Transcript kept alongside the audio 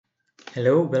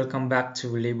Hello, welcome back to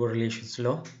Labor Relations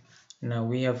Law. Now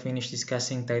we have finished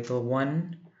discussing Title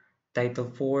 1, Title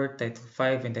 4, Title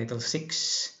 5, and Title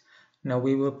 6. Now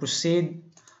we will proceed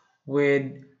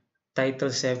with Title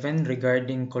 7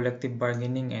 regarding collective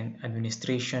bargaining and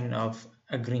administration of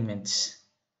agreements.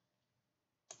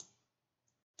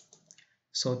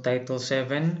 So Title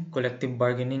 7, collective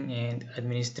bargaining and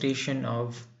administration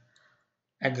of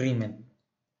agreement.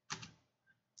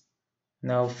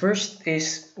 Now first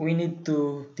is we need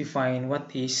to define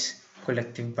what is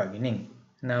collective bargaining.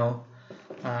 Now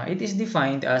it is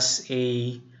defined as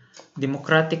a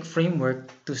democratic framework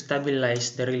to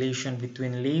stabilize the relation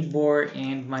between labor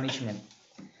and management,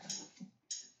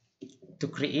 to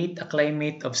create a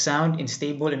climate of sound and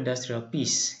stable industrial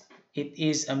peace. It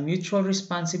is a mutual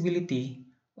responsibility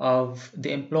of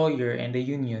the employer and the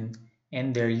union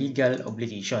and their legal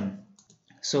obligation.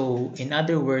 So, in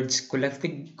other words,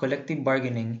 collective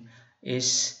bargaining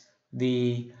is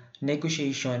the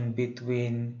negotiation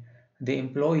between the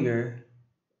employer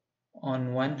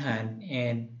on one hand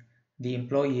and the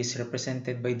employees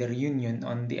represented by their union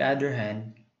on the other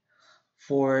hand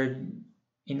for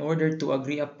in order to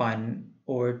agree upon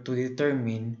or to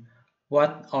determine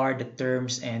what are the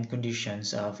terms and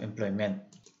conditions of employment.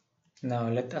 Now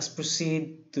let us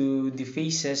proceed to the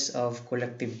phases of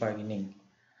collective bargaining.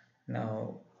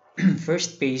 Now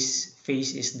first phase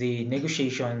is the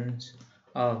negotiations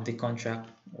of the contract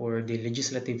or the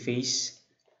legislative phase.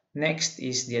 Next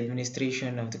is the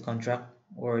administration of the contract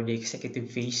or the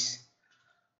executive phase.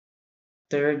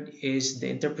 Third is the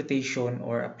interpretation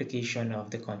or application of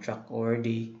the contract or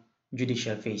the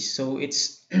judicial phase. So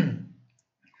it's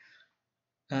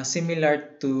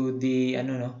similar to the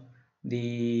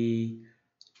the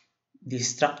the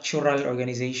structural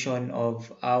organization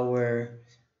of our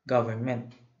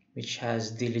government, which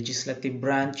has the legislative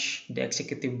branch, the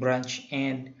executive branch,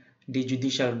 and the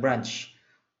judicial branch.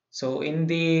 So in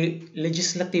the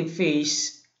legislative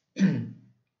phase,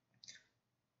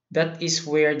 that is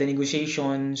where the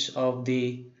negotiations of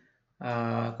the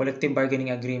collective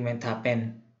bargaining agreement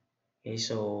happen. Okay,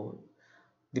 so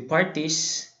the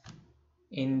parties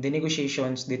in the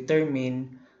negotiations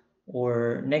determine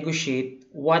or negotiate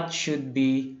what should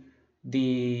be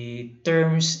the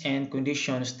terms and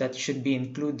conditions that should be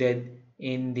included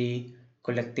in the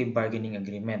collective bargaining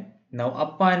agreement. Now,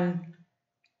 upon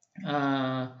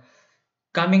uh,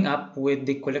 coming up with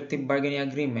the collective bargaining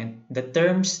agreement, the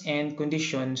terms and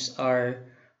conditions are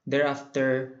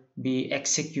thereafter be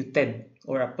executed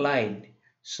or applied.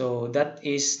 So that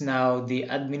is now the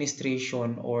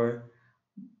administration or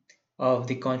of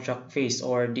the contract phase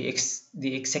or the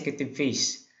executive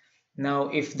phase. Now,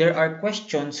 if there are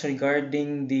questions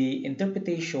regarding the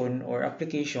interpretation or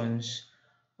applications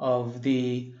of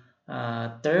the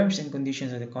terms and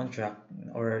conditions of the contract,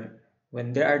 or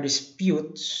when there are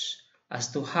disputes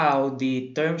as to how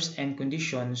the terms and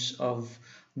conditions of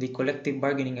the collective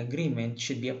bargaining agreement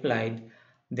should be applied,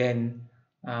 then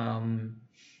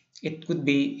it could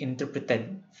be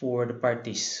interpreted for the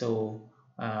parties. So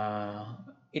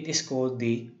it is called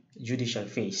the judicial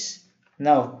phase.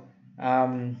 Now,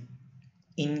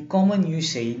 in common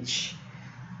usage,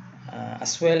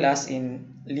 as well as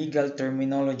in legal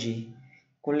terminology,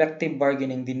 collective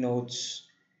bargaining denotes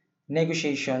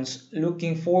negotiations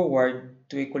looking forward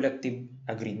to a collective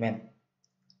agreement.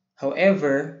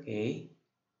 However, okay,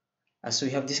 as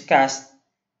we have discussed,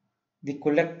 the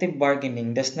collective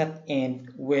bargaining does not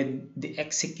end with the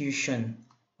execution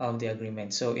of the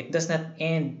agreement. So it does not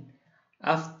end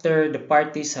after the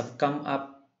parties have come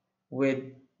up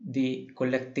with the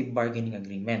collective bargaining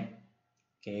agreement.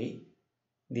 Okay?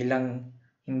 Hindi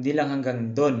lang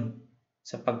hanggang doon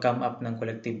sa pag-come up ng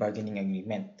collective bargaining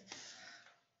agreement.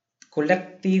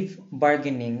 Collective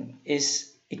bargaining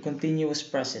is a continuous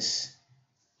process.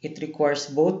 It requires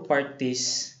both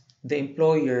parties, the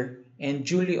employer and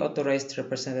duly authorized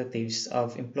representatives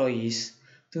of employees,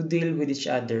 to deal with each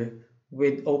other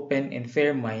with open and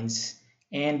fair minds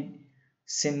and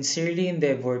sincerely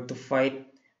endeavor to fight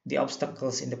the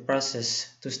obstacles in the process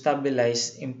to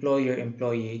stabilize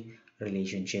employer-employee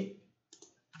relationship.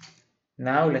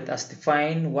 Now let us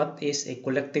define what is a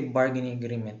collective bargaining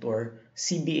agreement or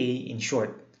CBA in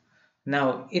short.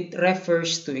 Now it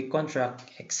refers to a contract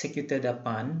executed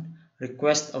upon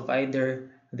request of either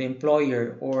the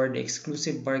employer or the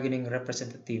exclusive bargaining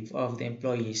representative of the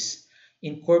employees,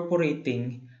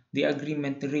 incorporating the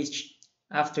agreement reached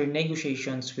after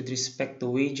negotiations with respect to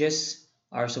wages,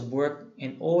 hours of work,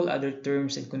 and all other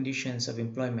terms and conditions of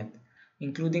employment,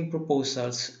 including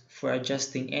proposals for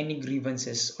adjusting any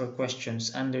grievances or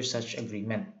questions under such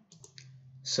agreement.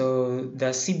 So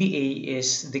the CBA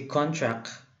is the contract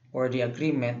or the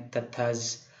agreement that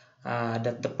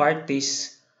the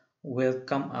parties will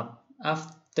come up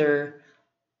after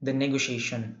the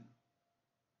negotiation.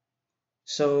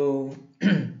 So,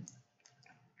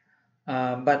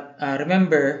 but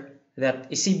remember that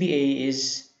a CBA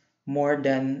is more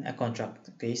than a contract.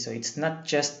 Okay, so it's not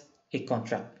just a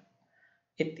contract.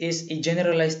 It is a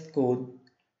generalized code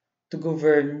to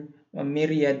govern a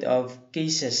myriad of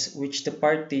cases which the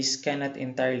parties cannot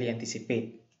entirely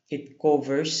anticipate. It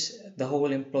covers the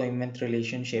whole employment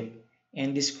relationship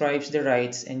and describes the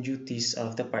rights and duties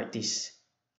of the parties.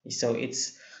 So the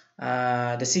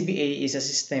CBA is a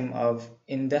system of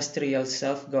industrial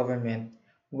self-government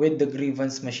with the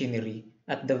grievance machinery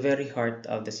at the very heart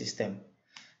of the system.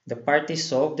 The parties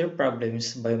solve their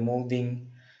problems by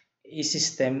molding a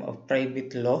system of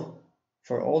private law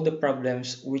for all the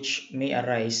problems which may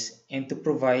arise and to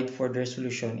provide for their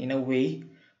solution in a way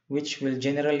which will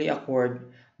generally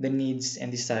accord the needs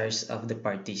and desires of the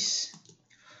parties.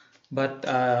 But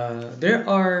there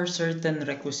are certain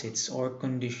requisites or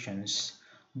conditions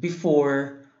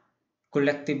before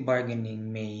collective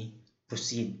bargaining may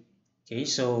proceed. Okay,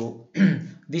 so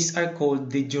these are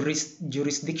called the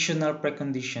jurisdictional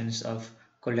preconditions of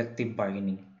collective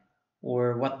bargaining,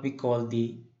 or what we call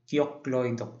the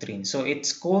Kyokloi Doctrine. So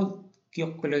it's called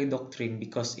Kyokloi Doctrine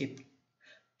because it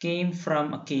came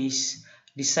from a case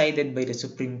decided by the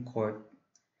Supreme Court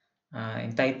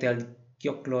entitled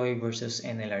Kyokloi versus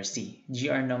NLRC,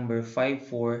 GR number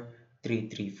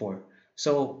 54334.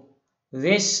 So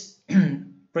these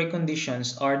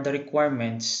preconditions are the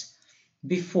requirements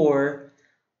before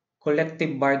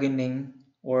collective bargaining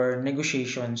or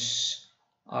negotiations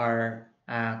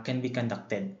can be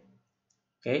conducted.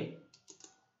 Okay,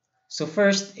 so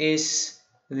first is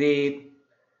the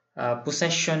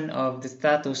possession of the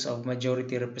status of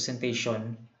majority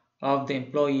representation of the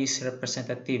employee's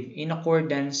representative in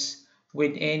accordance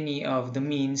with any of the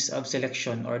means of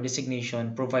selection or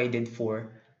designation provided for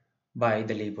by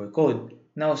the labor code.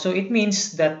 Now, so it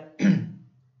means that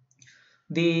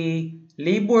the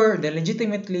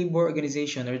legitimate labor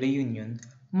organization or the union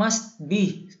must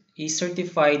be a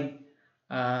certified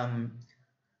um,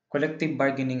 collective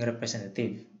bargaining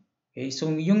representative. Okay, so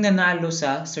yung nanalo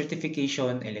sa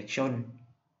certification election.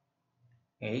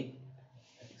 Okay,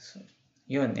 so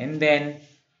yun. And then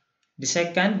the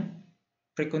second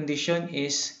precondition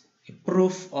is a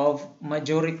proof of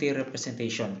majority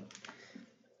representation.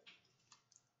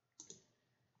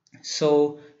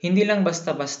 So hindi lang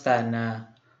basta-basta na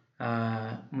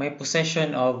may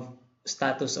possession of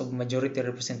status of majority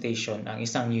representation ang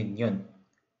isang union.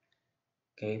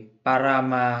 Okay, para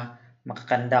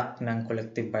makakandak ng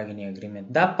collective bargaining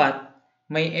agreement. Dapat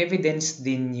may evidence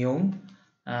din yung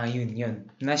union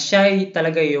na siya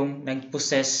talaga yung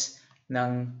nag-possess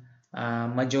ng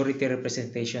majority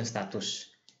representation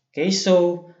status. Okay,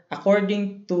 so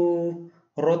according to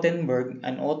Rothenberg,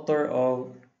 an author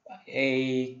of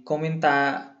a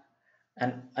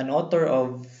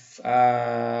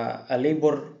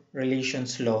labor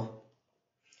relations law,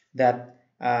 that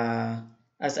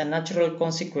as a natural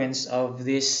consequence of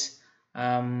this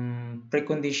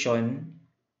precondition,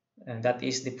 and that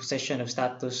is the possession of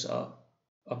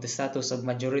the status of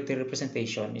majority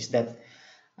representation, is that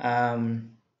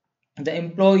the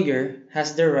employer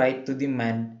has the right to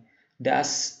demand the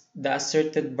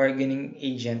asserted bargaining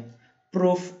agent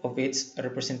proof of its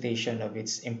representation of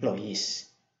its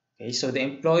employees. Okay, so the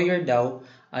employer daw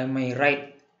ay may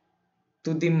right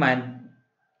to demand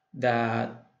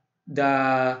the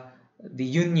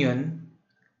union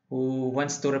who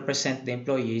wants to represent the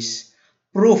employees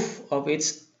proof of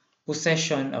its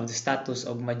possession of the status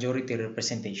of majority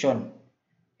representation.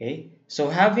 Okay, so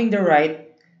having the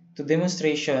right to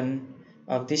demonstration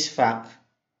of this fact,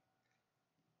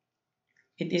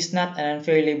 it is not an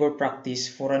unfair labor practice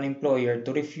for an employer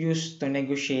to refuse to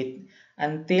negotiate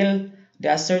until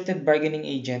the asserted bargaining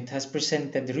agent has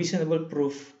presented reasonable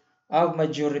proof of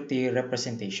majority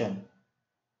representation.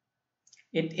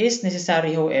 It is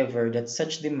necessary, however, that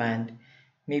such demand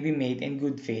may be made in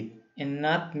good faith and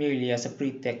not merely as a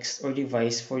pretext or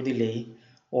device for delay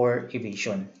or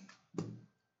evasion.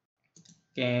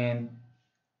 And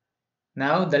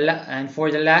now,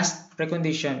 for the last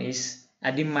precondition is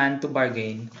a demand to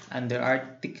bargain under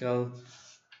Article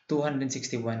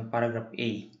 261, Paragraph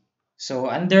A. So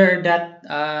under that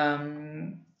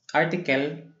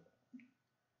Article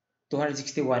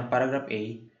 261, Paragraph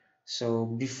A, so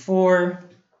before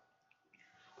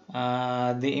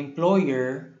the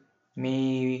employer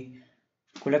may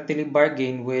collectively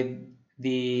bargain with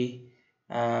the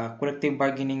collective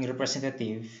bargaining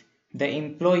representative, the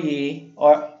employee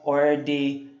or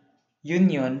the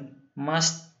union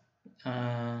must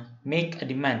make a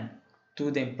demand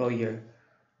to the employer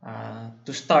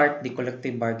to start the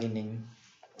collective bargaining,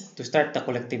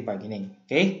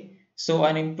 okay? So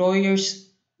an employer's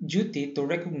duty to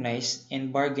recognize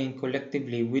and bargain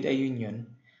collectively with a union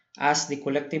as the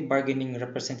collective bargaining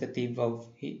representative of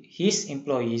his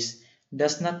employees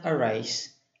does not arise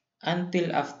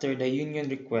until after the union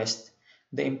requests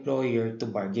the employer to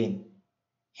bargain.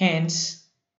 Hence,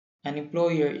 an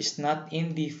employer is not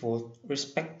in default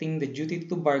respecting the duty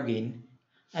to bargain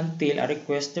until a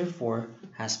request therefore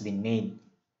has been made.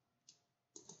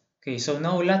 Okay, so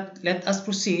now let us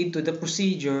proceed to the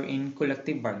procedure in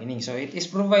collective bargaining. So it is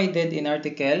provided in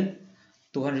Article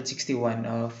 261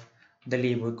 of the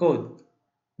Labor Code.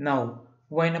 Now,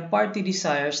 when a party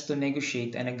desires to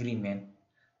negotiate an agreement,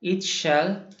 it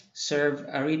shall serve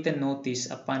a written notice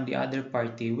upon the other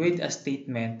party with a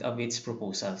statement of its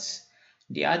proposals.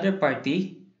 The other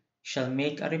party shall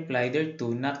make a reply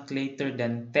thereto not later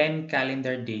than 10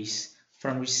 calendar days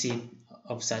from receipt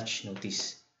of such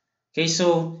notice. Okay,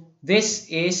 so this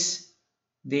is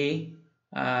the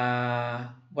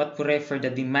what we refer the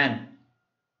demand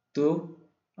to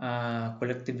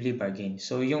collectively bargain.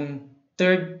 So yung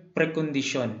third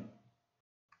precondition,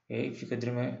 okay, if you could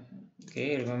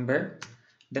remember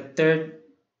the third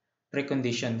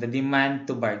precondition, the demand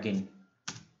to bargain.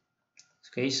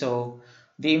 Okay, so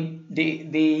the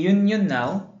union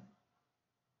now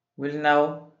will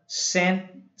now send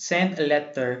a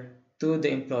letter to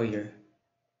the employer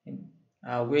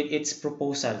with its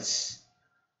proposals.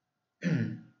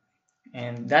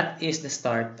 And that is the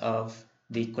start of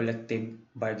the collective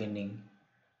bargaining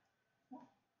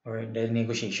or the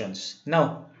negotiations.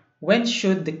 Now, when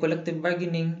should the collective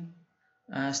bargaining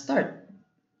start?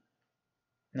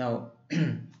 Now,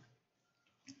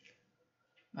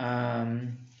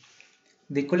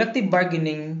 the collective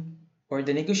bargaining or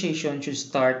the negotiation should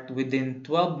start within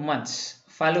 12 months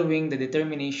following the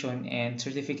determination and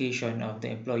certification of the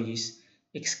employee's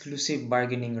exclusive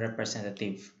bargaining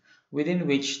representative, within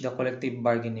which the collective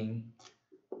bargaining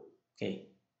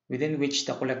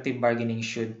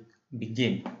should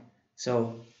begin.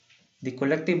 So the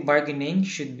collective bargaining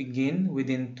should begin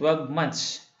within 12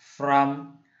 months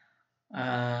from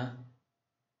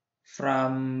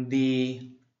the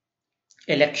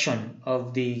election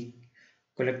of the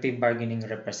collective bargaining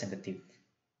representative.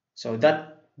 So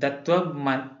that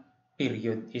 12-month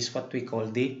period is what we call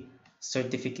the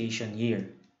certification year.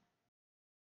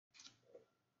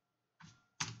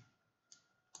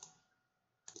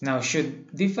 Now, should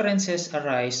differences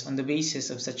arise on the basis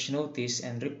of such notice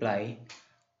and reply,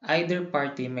 either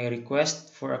party may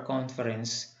request for a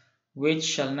conference which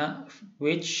shall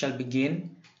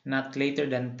begin not later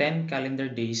than 10 calendar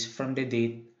days from the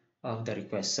date of the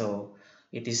request. So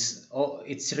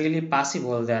it's really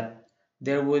possible that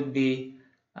there would be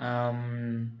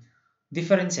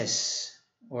differences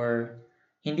or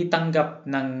hindi tanggap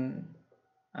ng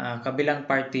kabilang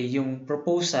party yung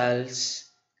proposals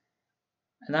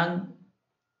ng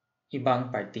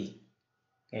ibang party,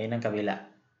 okay, ng kabila.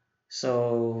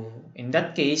 So in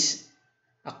that case,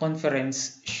 a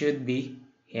conference should be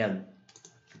held.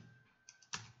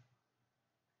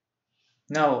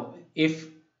 Now, if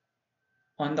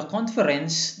on the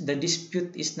conference the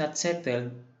dispute is not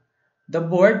settled, the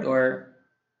board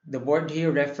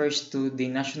here refers to the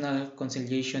National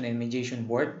Conciliation and Mediation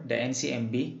Board, the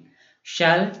NCMB,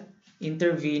 shall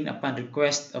intervene upon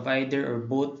request of either or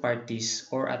both parties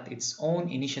or at its own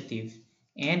initiative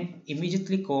and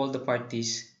immediately call the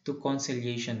parties to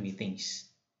conciliation meetings.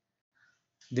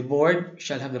 The board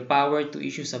shall have the power to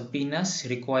issue subpoenas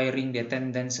requiring the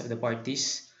attendance of the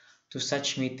parties to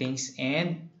such meetings,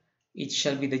 and it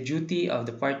shall be the duty of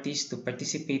the parties to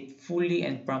participate fully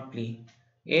and promptly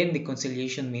in the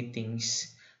conciliation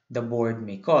meetings the board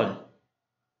may call.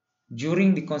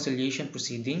 During the conciliation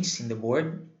proceedings in the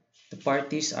board, the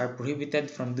parties are prohibited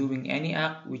from doing any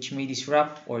act which may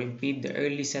disrupt or impede the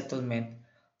early settlement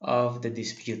of the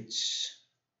disputes.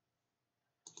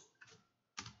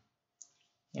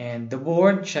 And the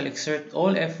board shall exert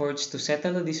all efforts to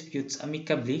settle the disputes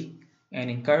amicably and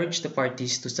encourage the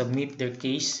parties to submit their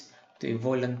case to a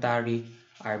voluntary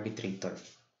arbitrator.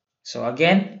 So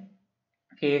again,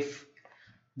 if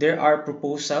there are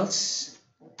proposals,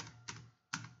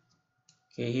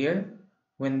 okay, here,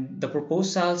 when the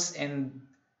proposals and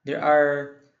there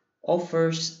are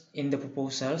offers in the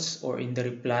proposals or in the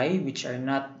reply which are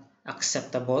not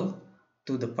acceptable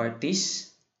to the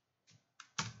parties,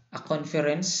 a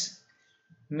conference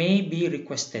may be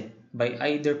requested by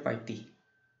either party,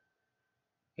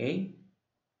 okay,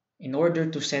 in order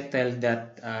to settle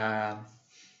that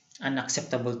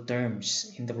unacceptable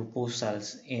terms in the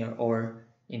proposals or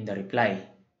in the reply.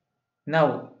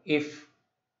 Now, if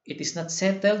it is not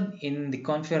settled in the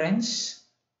conference,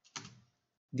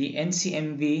 the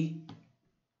NCMB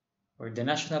or the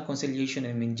National Conciliation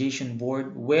and Mediation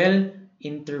Board will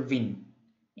intervene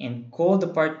and call the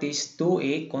parties to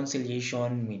a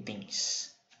conciliation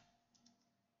meetings.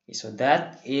 Okay, so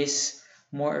that is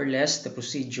more or less the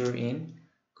procedure in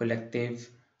collective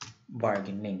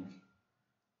bargaining.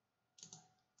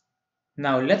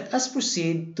 Now let us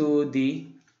proceed to the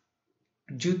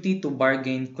duty to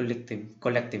bargain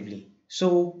collectively.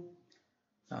 So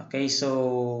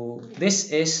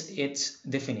this is its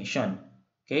definition.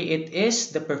 Okay, it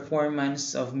is the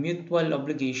performance of mutual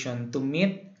obligation to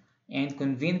meet and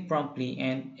convene promptly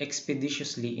and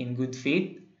expeditiously in good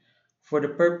faith for the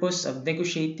purpose of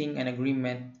negotiating an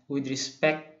agreement with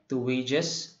respect to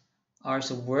wages,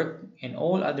 hours of work, and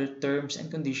all other terms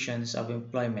and conditions of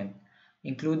employment,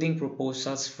 including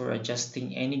proposals for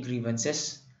adjusting any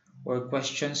grievances or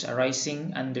questions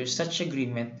arising under such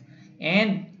agreement,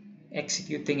 and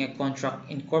executing a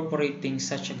contract incorporating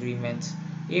such agreements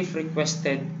if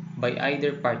requested by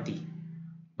either party.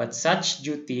 But such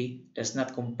duty does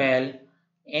not compel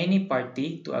any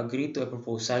party to agree to a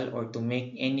proposal or to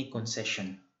make any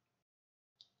concession.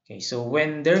 Okay, so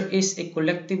when there is a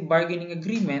collective bargaining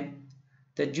agreement,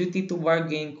 the duty to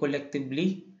bargain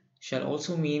collectively shall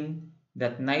also mean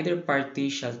that neither party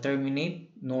shall terminate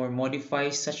nor modify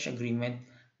such agreement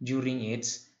during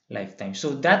its lifetime.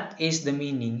 So that is the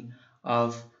meaning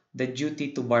of the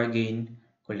duty to bargain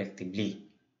collectively.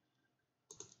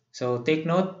 So take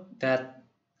note that,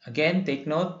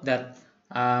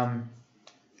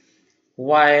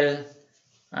 while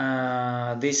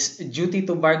this duty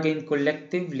to bargain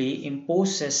collectively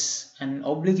imposes an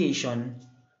obligation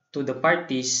to the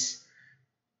parties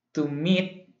to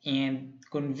meet and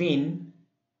convene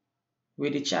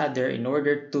with each other in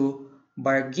order to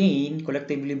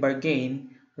collectively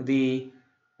bargain the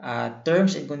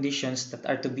terms and conditions that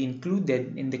are to be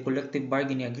included in the collective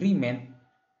bargaining agreement.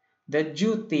 The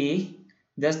duty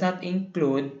does not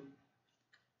include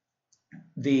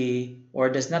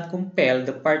does not compel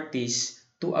the parties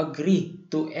to agree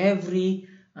to every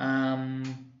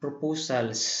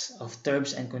proposals of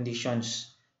terms and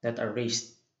conditions that are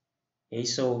raised. Okay,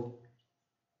 so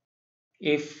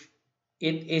if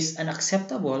it is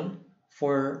unacceptable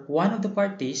for one of the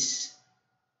parties,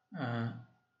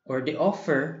 or the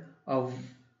offer of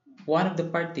one of the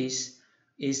parties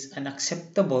is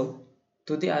unacceptable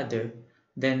to the other,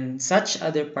 then such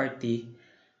other party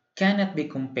cannot be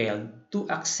compelled to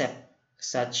accept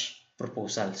such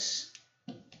proposals.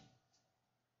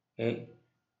 Okay,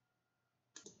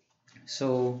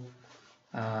 so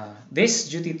this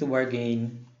duty to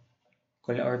bargain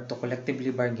or to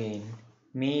collectively bargain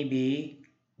may be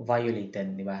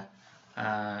violated, di ba?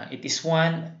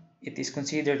 It is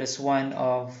considered as one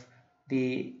of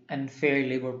the unfair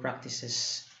labor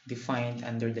practices defined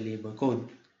under the labor code.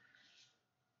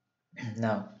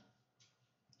 Now,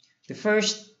 the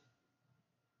first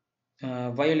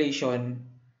violation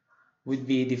would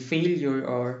be the failure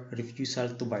or refusal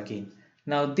to bargain.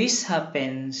 Now, this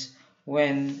happens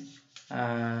when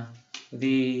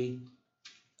the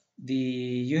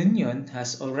union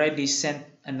has already sent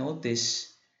a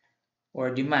notice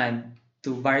or demand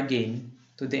to bargain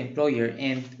to the employer,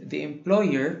 and the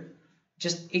employer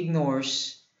just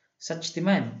ignores such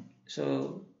demand.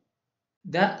 So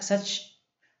that such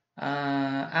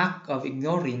act of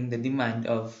ignoring the demand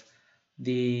of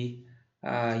the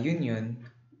union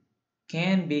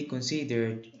can be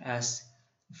considered as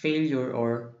failure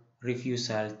or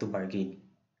refusal to bargain.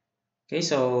 Okay,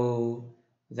 so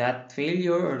that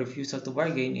failure or refusal to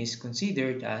bargain is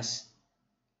considered as,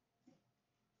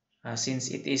 since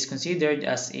it is considered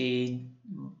as a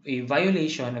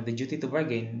violation of the duty to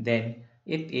bargain, then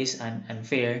it is an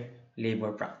unfair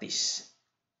labor practice.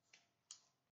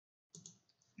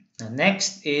 Now,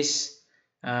 next is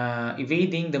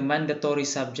evading the mandatory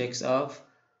subjects of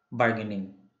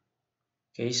bargaining.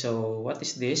 Okay, so what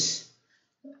is this?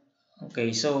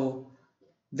 Okay, so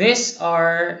these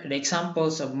are the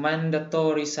examples of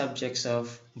mandatory subjects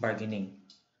of bargaining: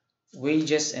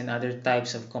 wages and other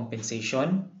types of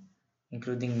compensation,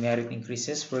 including merit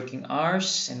increases, working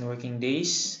hours and working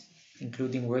days,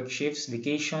 including work shifts,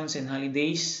 vacations and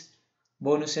holidays,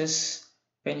 bonuses,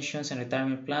 pensions and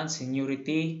retirement plans,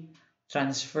 seniority,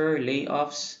 transfer,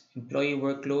 layoffs, employee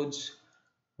workloads,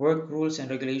 work rules and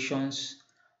regulations,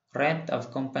 rent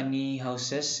of company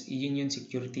houses, union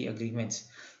security agreements.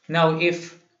 Now,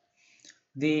 if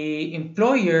the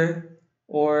employer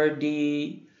or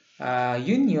the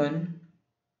union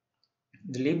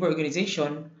the labor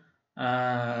organization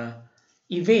uh,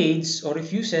 evades or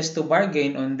refuses to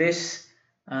bargain on these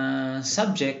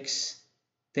subjects,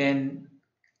 then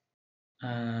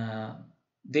uh,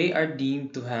 they are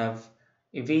deemed to have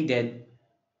evaded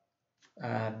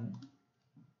uh,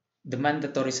 the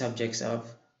mandatory subjects of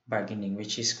bargaining,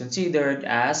 which is considered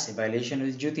as a violation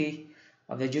of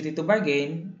the duty to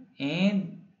bargain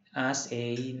and as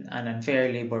an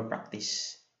unfair labor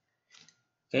practice.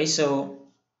 Okay, so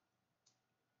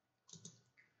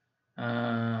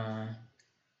uh,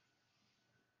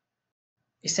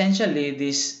 essentially,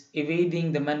 this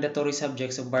evading the mandatory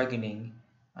subjects of bargaining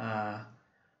uh,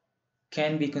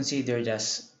 can be considered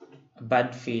as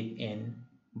bad faith in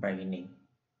bargaining.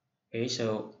 Okay,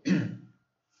 so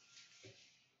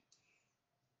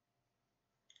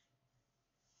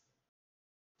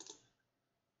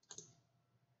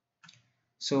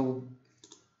so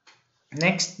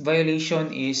next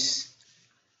violation is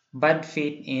bad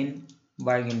faith in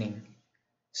bargaining.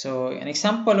 So an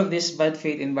example of this bad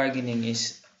faith in bargaining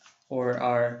is or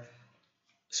are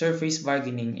surface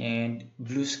bargaining and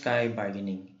blue sky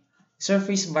bargaining.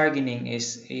 Surface bargaining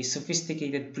is a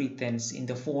sophisticated pretense in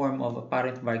the form of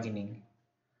apparent bargaining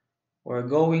or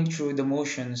going through the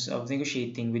motions of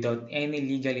negotiating without any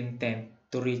legal intent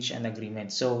to reach an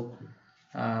agreement. So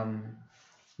um,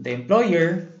 the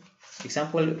employer,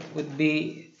 example would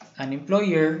be an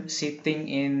employer sitting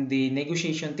in the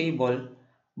negotiation table,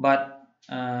 but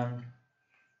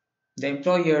the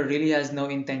employer really has no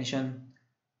intention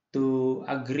to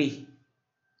agree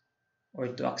or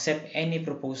to accept any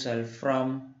proposal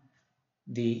from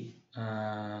the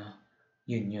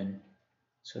union.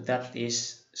 So that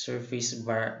is surface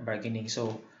bargaining.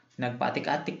 So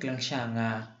nagpaatik-atik lang siya nga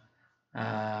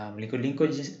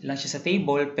lingkod-lingkod lang siya sa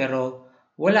table pero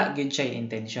wala gid siya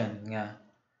intention nga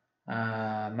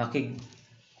makig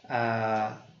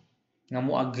nga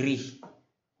mo agree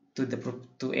to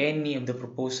to any of the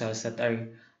proposals that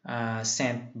are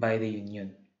sent by the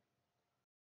union.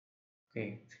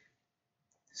 Okay.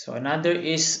 So another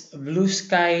is blue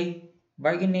sky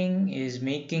bargaining is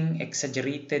making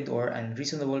exaggerated or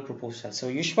unreasonable proposals. So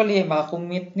usually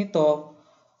makakommit nito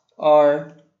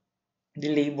are the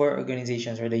labor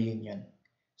organizations or the union.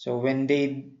 So when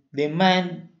they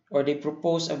demand or they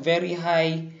propose a very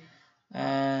high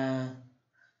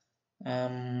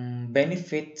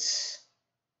benefits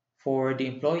for the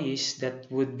employees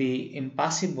that would be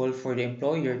impossible for the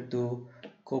employer to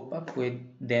cope up with,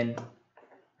 then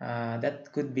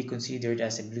that could be considered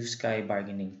as a blue sky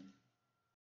bargaining.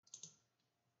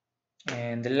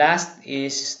 And the last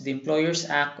is the employer's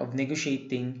act of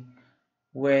negotiating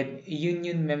with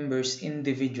union members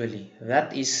individually.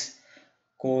 That is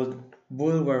called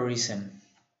bulwarism.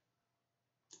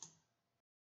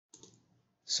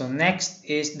 So next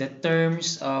is the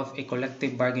terms of a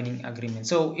collective bargaining agreement.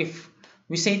 So if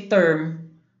we say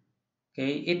term,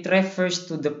 okay, it refers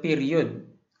to the period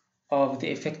of the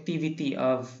effectivity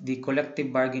of the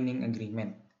collective bargaining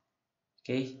agreement.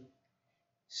 Okay,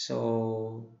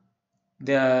 so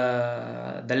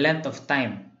the length of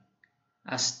time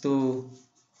as to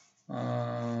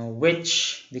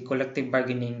which the collective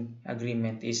bargaining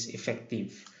agreement is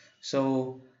effective.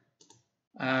 So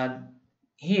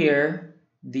here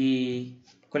the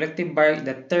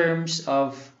the terms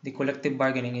of the collective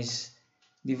bargaining is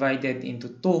divided into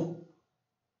two.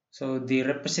 So the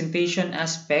representation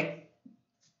aspect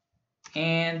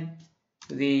and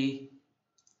the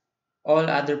all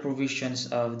other provisions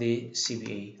of the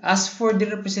CBA. As for the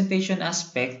representation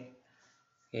aspect,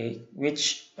 okay,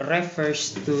 which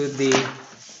refers to the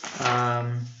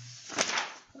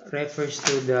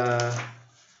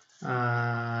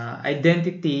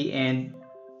identity and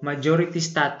majority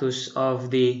status of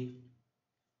the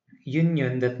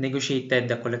union that negotiated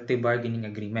the collective bargaining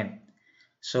agreement.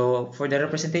 So for the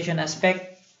representation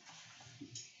aspect,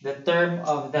 the term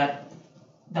of the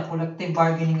collective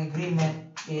bargaining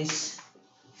agreement is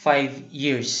 5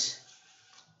 years.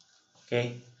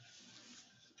 Okay.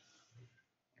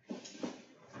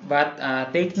 But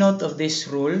take note of this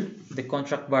rule, the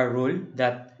contract bar rule,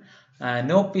 that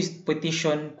no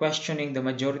petition questioning the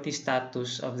majority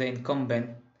status of the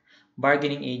incumbent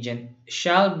bargaining agent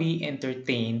shall be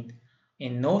entertained,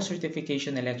 and no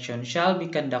certification election shall be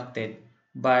conducted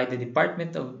by the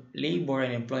Department of Labor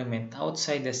and Employment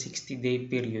outside the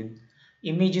 60-day period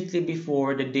immediately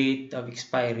before the date of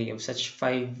expiry of such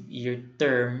 5-year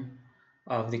term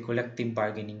of the collective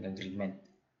bargaining agreement.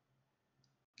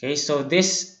 Okay, so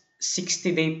this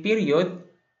 60-day period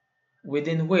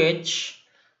within which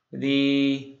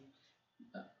the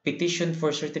petition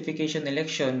for certification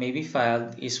election may be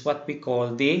filed is what we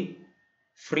call the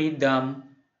freedom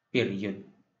period.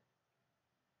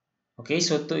 Okay,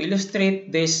 so to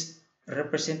illustrate this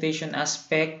representation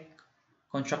aspect,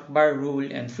 contract bar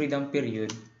rule, and freedom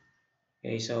period,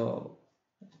 okay, so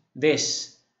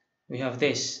we have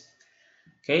this.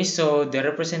 Okay, so the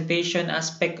representation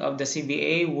aspect of the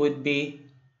CBA would be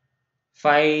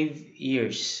 5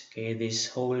 years. Okay, this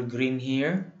whole green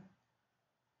here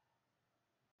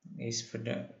is for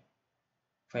the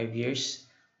 5 years.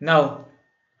 Now,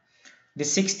 the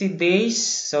 60 days,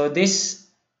 so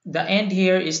the end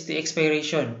here is the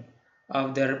expiration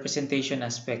of the representation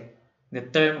aspect, the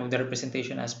term of the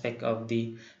representation aspect of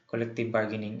the collective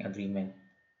bargaining agreement,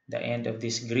 the end of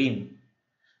this green.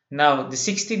 Now, the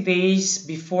 60 days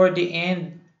before the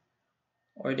end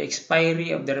or the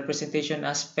expiry of the representation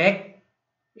aspect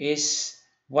is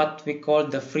what we call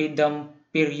the freedom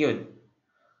period.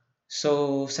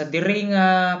 So, sa diri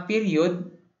nga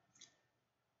period,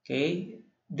 okay,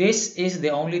 this is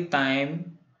the only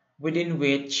time within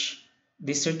which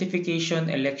the certification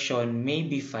election may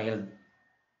be filed.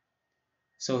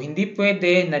 So, hindi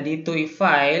pwede na dito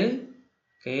i-file,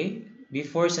 okay,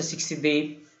 before sa 60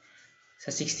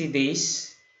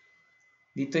 days,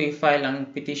 dito i-file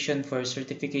ang petition for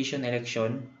certification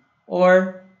election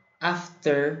or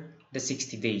after the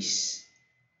 60 days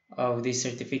of the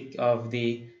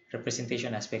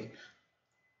representation aspect.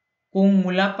 Kung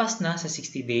mulapas na sa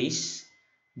 60 days,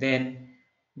 then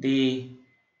the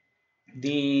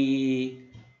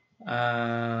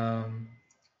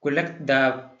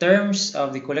terms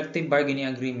of the collective bargaining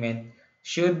agreement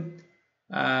should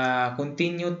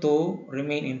continue to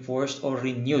remain in force or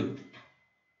renewed.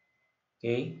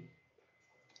 Okay,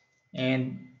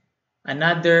 and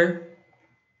another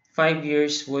 5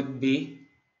 years would be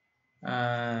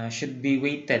should be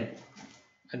waited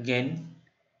again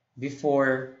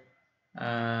before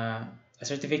a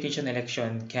certification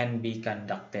election can be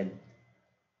conducted.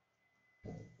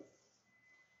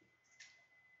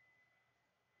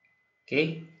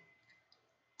 Okay,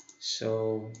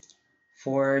 so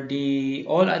for the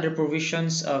all other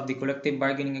provisions of the collective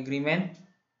bargaining agreement,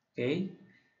 okay,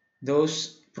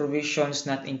 those provisions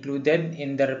not included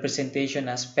in the representation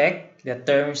aspect, the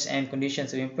terms and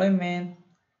conditions of employment,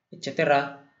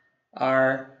 etc.,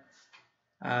 are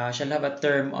shall have a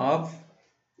term of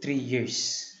 3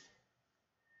 years.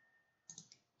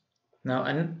 Now,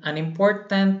 an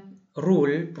important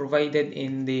rule provided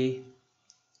in the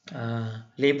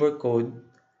labor code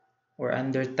or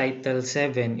under Title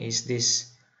VII is this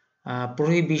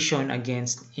prohibition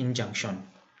against injunction.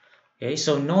 Okay,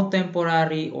 so no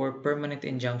temporary or permanent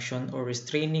injunction or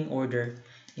restraining order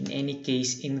in any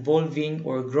case involving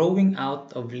or growing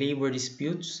out of labor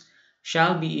disputes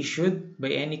shall be issued by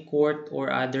any court or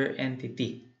other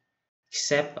entity,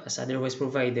 except as otherwise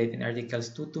provided in Articles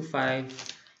 225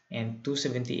 and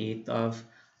 278 of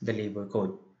the Labor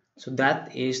Code. So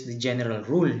that is the general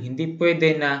rule. Hindi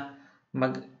pwede na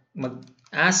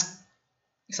mag-ask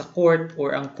sa court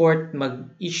or ang court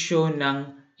mag-issue ng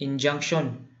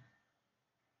injunction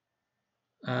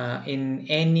in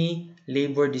any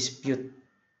labor dispute.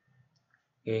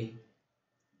 Okay?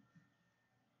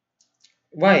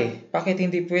 Why? Bakit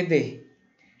hindi pwede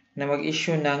na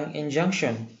mag-issue ng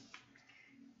injunction?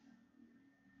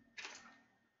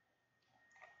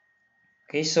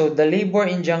 Okay, so the labor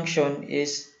injunction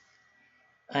is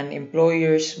an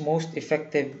employer's most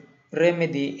effective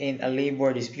remedy in a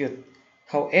labor dispute.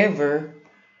 However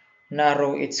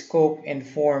narrow its scope and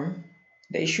form,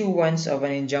 the issuance of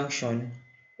an injunction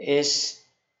is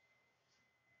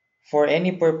for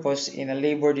any purpose in a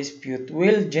labor dispute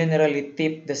will generally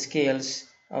tip the scales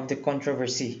of the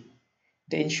controversy.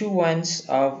 The issuance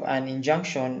of an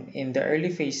injunction in the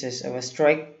early phases of a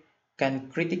strike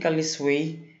can critically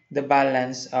sway the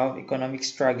balance of economic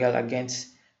struggle against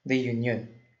the union.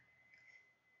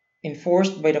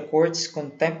 Enforced by the court's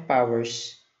contempt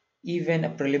powers, even a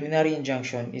preliminary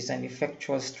injunction is an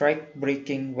effectual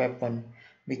strike-breaking weapon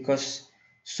because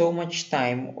so much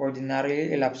time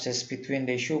ordinarily elapses between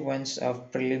the issuance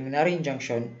of preliminary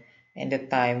injunction and the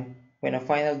time when a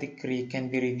final decree can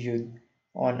be reviewed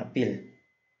on appeal.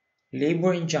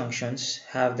 Labor injunctions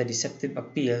have the deceptive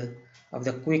appeal of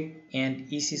the quick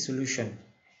and easy solution,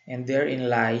 and therein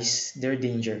lies their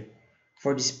danger.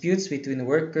 For disputes between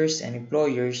workers and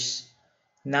employers,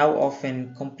 now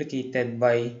often complicated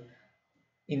by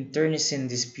internecine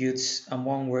disputes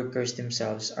among workers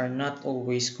themselves, are not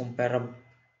always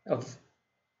of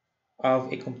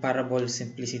a comparable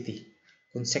simplicity.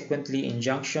 Consequently,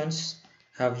 injunctions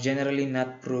have generally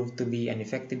not proved to be an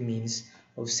effective means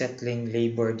of settling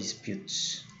labor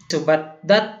disputes. So, but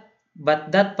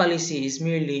that policy is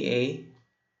merely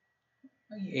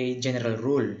a general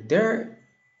rule. There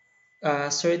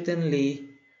certainly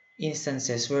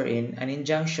instances wherein an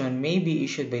injunction may be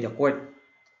issued by the court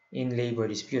in labor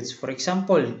disputes. For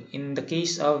example, in the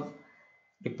case of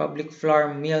Republic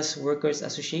Flour Mills Workers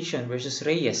Association versus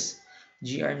Reyes,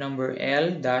 GR number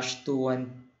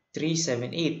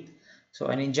L-21378. So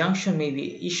an injunction may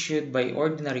be issued by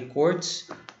ordinary courts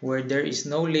where there is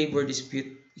no labor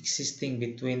dispute existing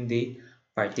between the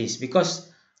parties, because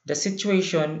the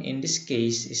situation in this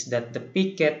case is that the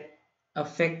picket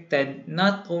affected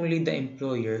not only the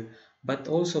employer but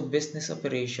also business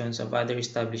operations of other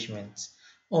establishments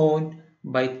owned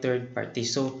by third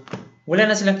parties. So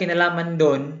wala na silang kinalaman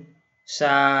doon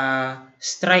sa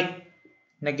strike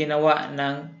na ginawa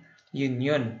ng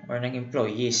union or ng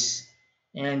employees.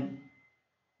 And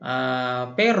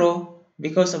pero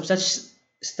because of such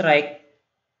strike,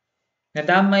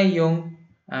 nadamay yung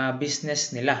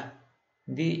business nila.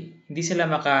 Hindi sila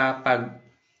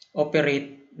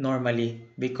makapag-operate normally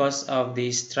because of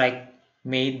the strike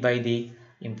made by the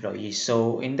employees.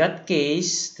 So in that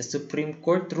case, the Supreme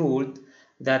Court ruled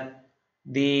that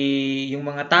yung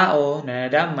mga tao na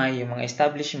nadamay, yung mga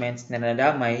establishments na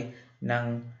nadamay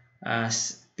ng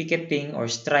picketing or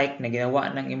strike na ginawa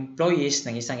ng employees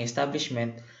ng isang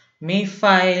establishment may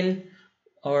file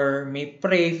or may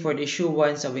pray for the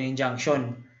issuance of an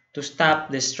injunction to stop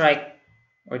the strike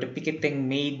or the picketing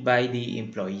made by the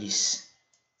employees.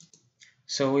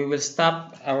 So we will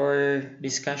stop our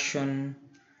discussion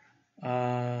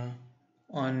on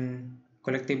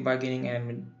collective bargaining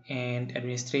and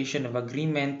administration of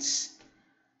agreements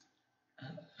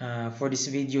for this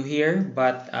video here,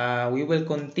 but we will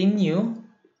continue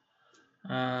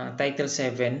Title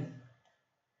 7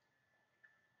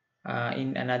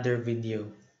 in another video.